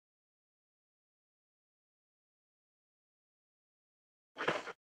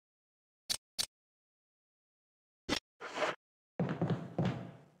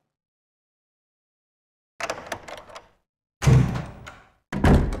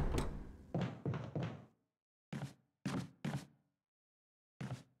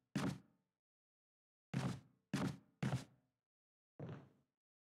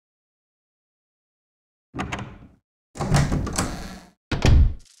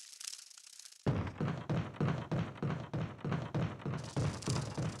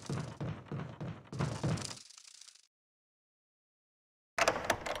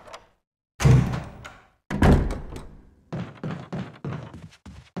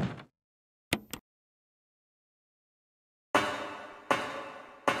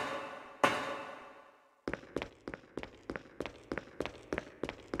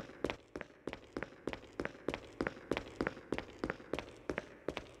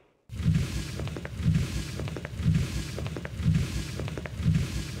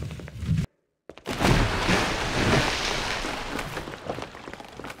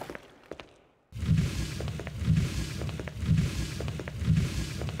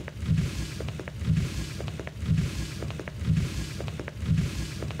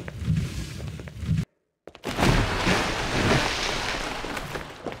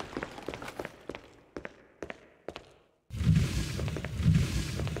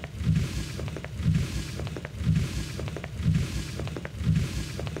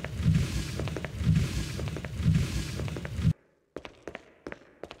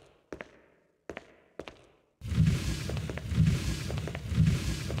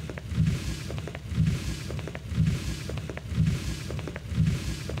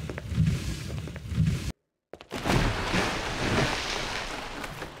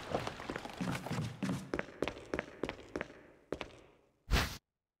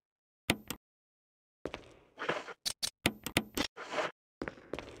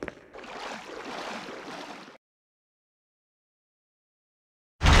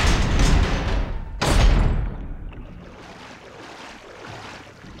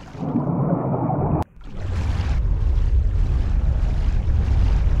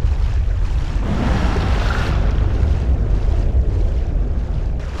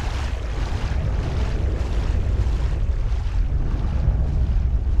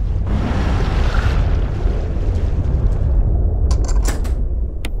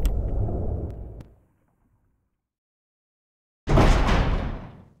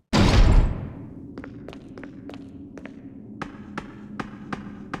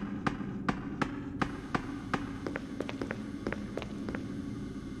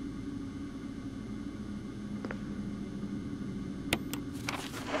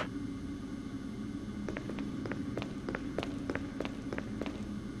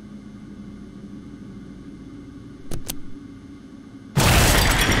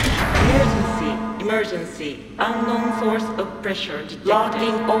Emergency. Unknown source of pressure detected.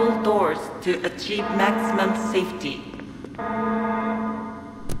 Locking all doors to achieve maximum safety.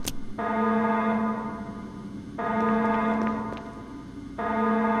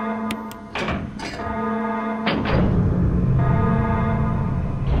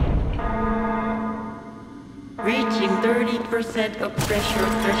 Reaching 30% of pressure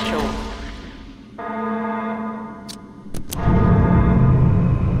threshold.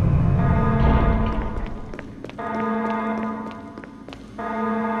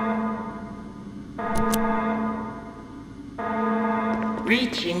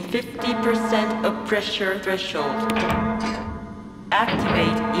 Reaching 50% of pressure threshold.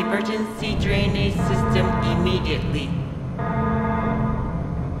 Activate emergency drainage system immediately.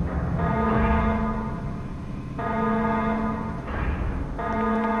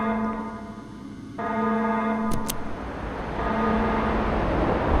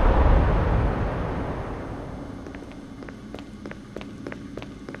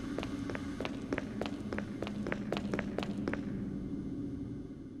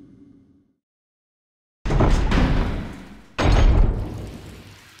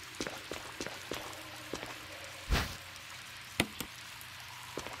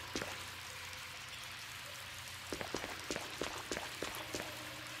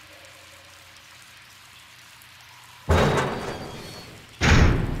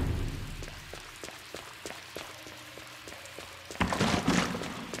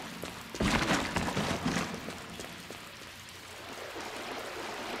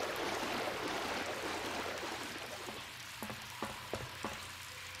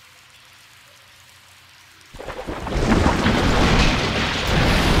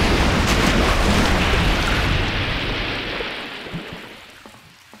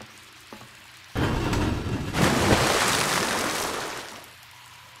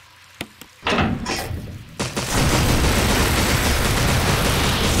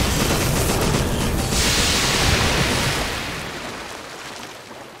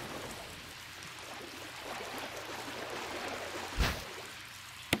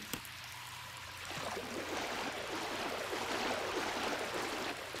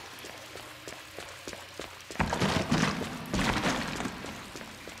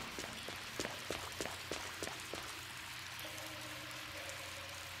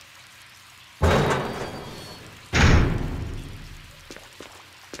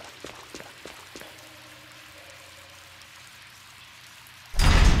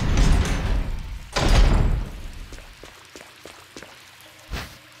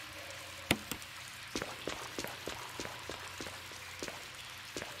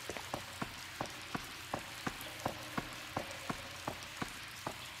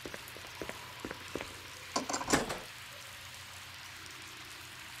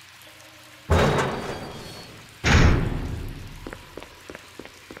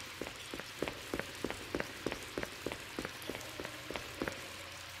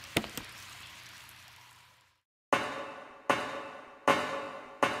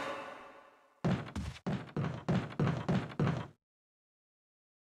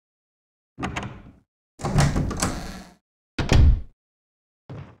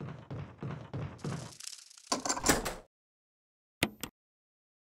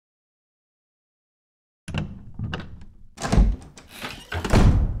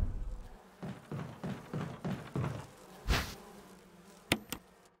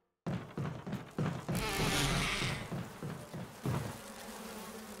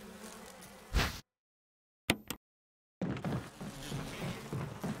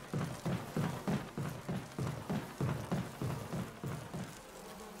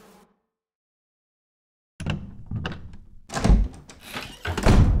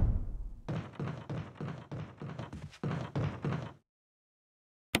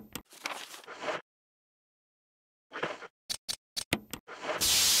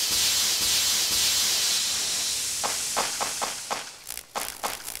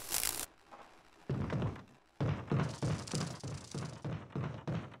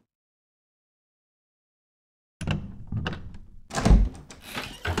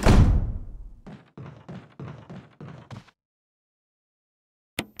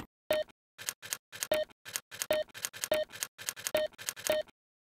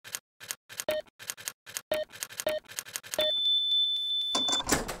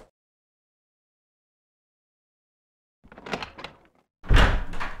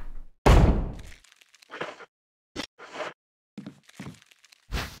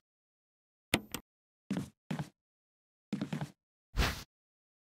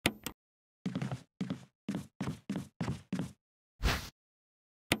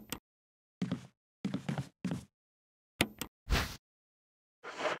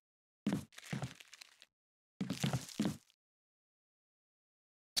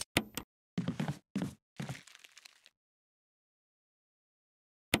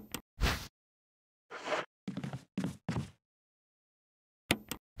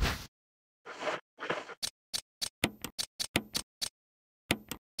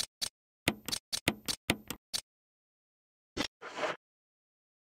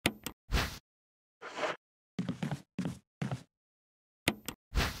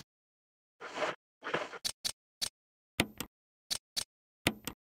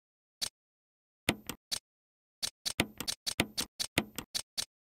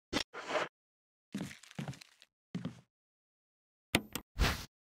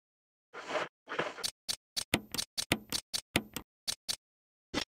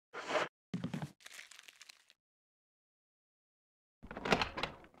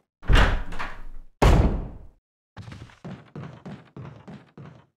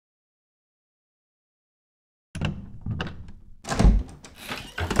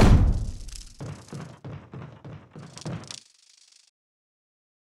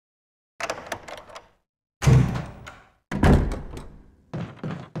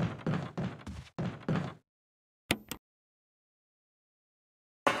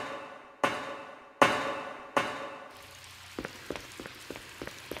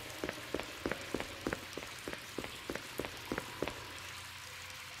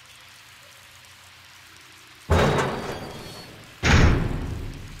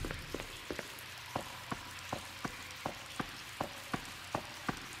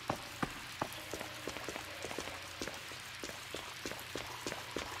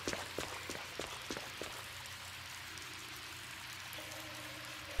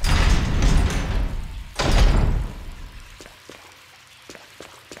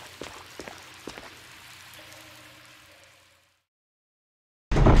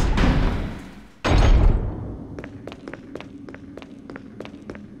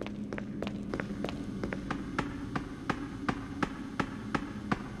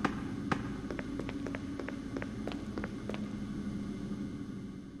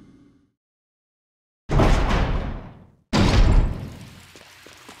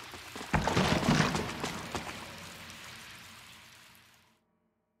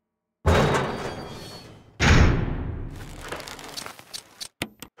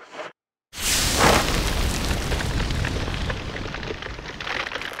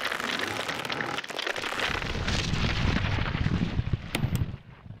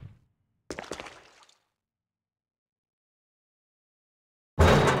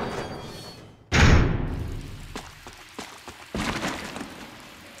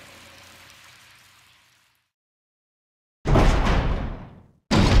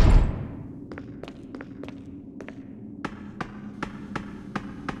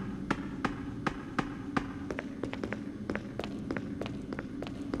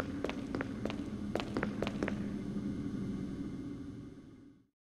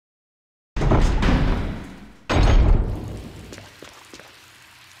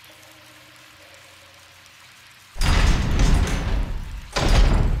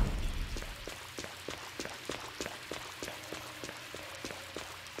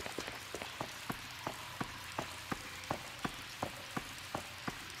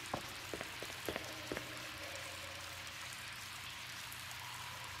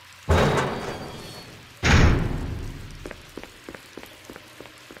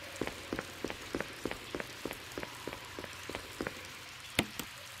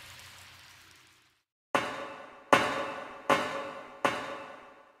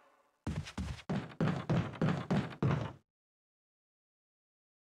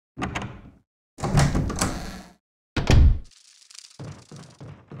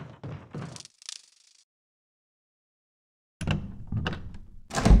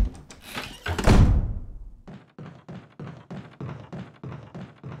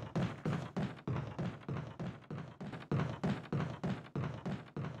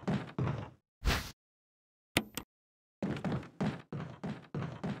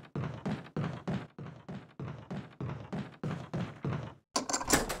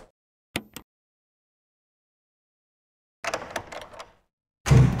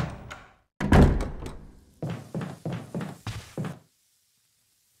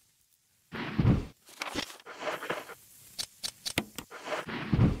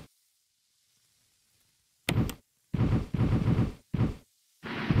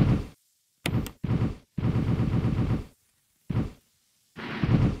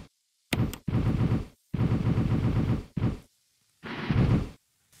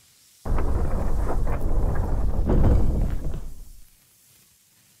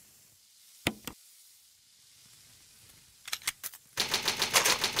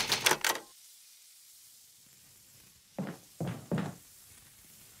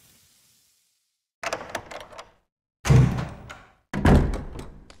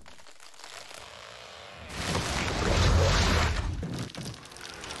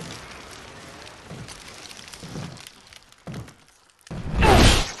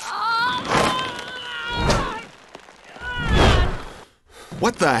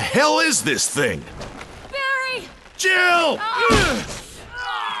 What the hell is this thing? Barry! Jill!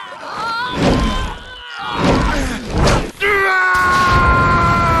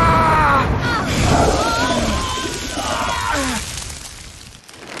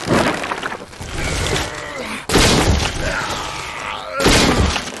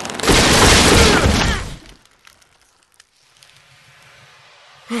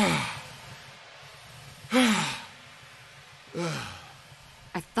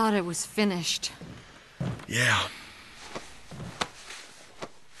 I thought it was finished. Yeah.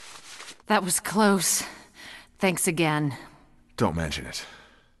 That was close. Thanks again. Don't mention it.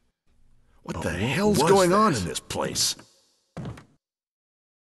 What the hell's going on in this place?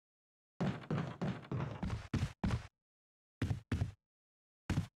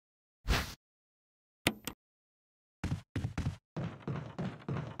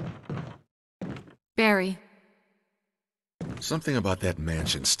 Barry. Something about that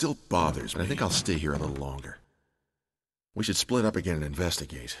mansion still bothers me. I think I'll stay here a little longer. We should split up again and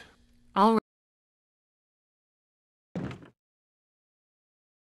investigate. All right.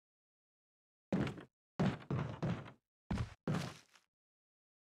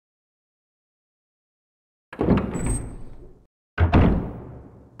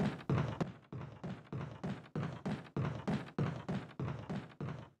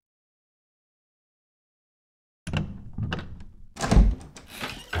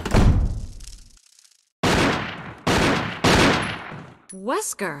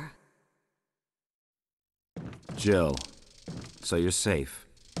 Wesker. Jill, so you're safe.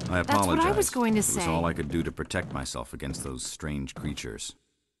 I apologize. That's what I was going to It say. was all I could do to protect myself against those strange creatures.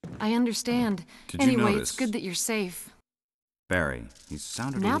 I understand. Did you Anyway, notice? it's good that you're safe. Barry, he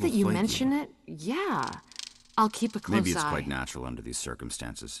sounded a Now little that you flaky. mention it, yeah. I'll keep a close Maybe it's eye. quite natural under these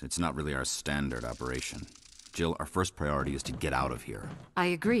circumstances. It's not really our standard operation. Jill, our first priority is to get out of here. I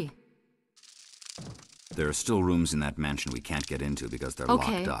agree. There are still rooms in that mansion we can't get into because they're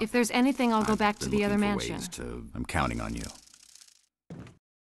Okay, locked up. if there's anything, I'll go I've back to been the other looking for mansion. ways I'm counting on you.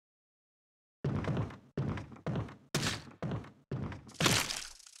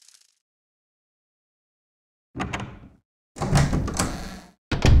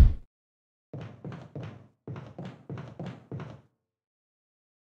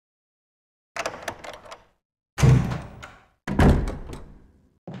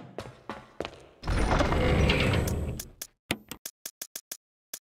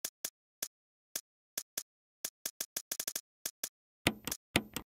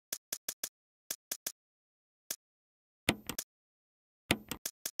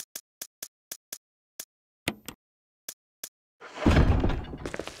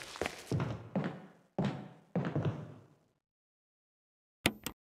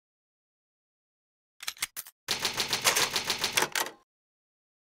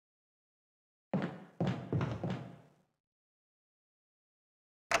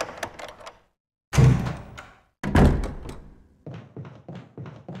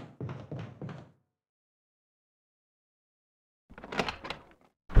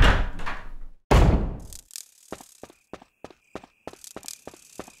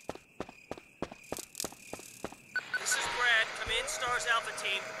 Stars Alpha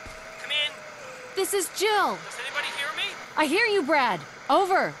Team. Come in. This is Jill. Does anybody hear me? I hear you, Brad.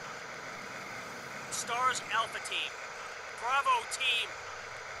 Over. Stars Alpha Team. Bravo Team.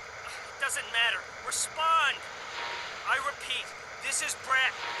 It doesn't matter. Respond. I repeat, this is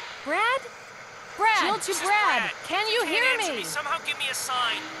Brad. Brad? Brad! Jill to This is Brad. Can you Can't hear answer me? Somehow give me a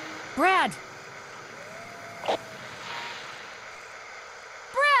sign. Brad!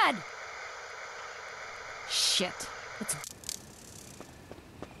 Brad! Shit. It's...